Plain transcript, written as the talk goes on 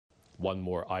One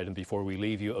more item before we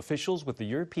leave you. Officials with the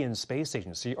European Space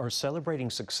Agency are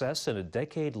celebrating success in a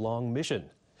decade-long mission.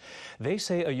 They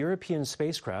say a European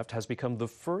spacecraft has become the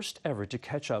first ever to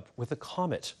catch up with a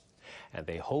comet, and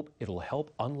they hope it'll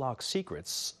help unlock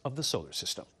secrets of the solar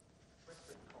system.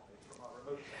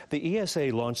 The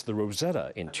ESA launched the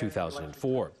Rosetta in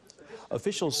 2004.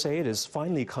 Officials say it has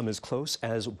finally come as close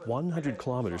as 100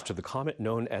 kilometers to the comet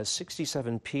known as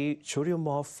 67P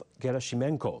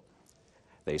Churyumov-Gerasimenko.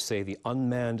 They say the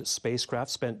unmanned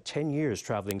spacecraft spent 10 years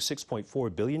traveling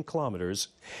 6.4 billion kilometers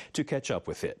to catch up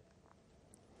with it.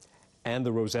 And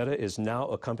the Rosetta is now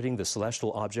accompanying the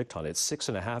celestial object on its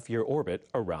 6.5-year orbit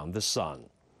around the Sun.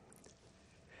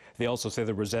 They also say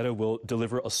the Rosetta will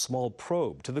deliver a small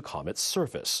probe to the comet's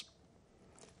surface.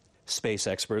 Space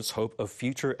experts hope a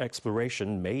future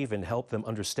exploration may even help them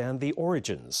understand the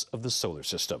origins of the solar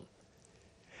system.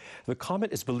 The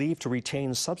comet is believed to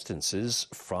retain substances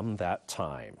from that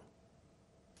time.